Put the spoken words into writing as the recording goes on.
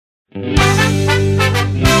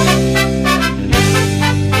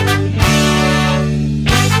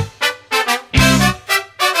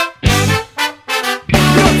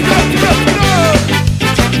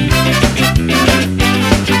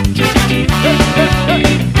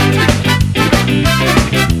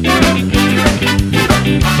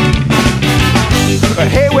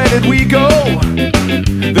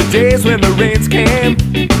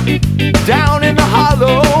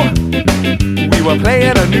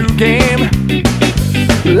you came,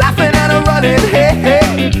 laughing and a running, hey,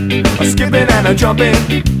 hey, a skipping and a jumping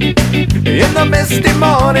in the misty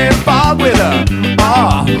morning fog with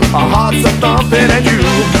our hearts a thumping. And you,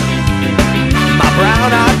 my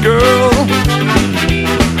brown-eyed girl,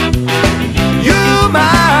 you,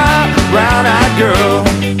 my brown-eyed girl.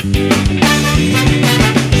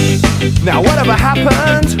 Now whatever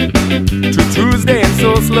happened to Tuesday and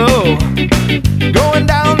so slow, going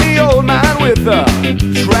down the old mine with a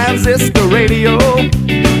transistor radio,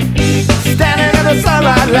 standing in the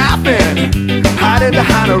sunlight laughing, hiding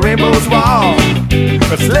behind a rainbow's wall,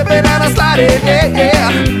 slipping and a sliding, yeah,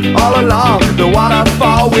 yeah, all along the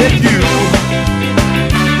waterfall with you,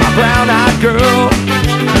 my brown-eyed girl.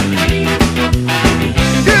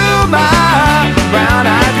 You, my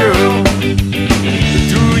brown-eyed girl.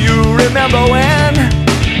 Do you remember when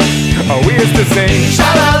we used to sing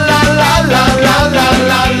sha-la-la?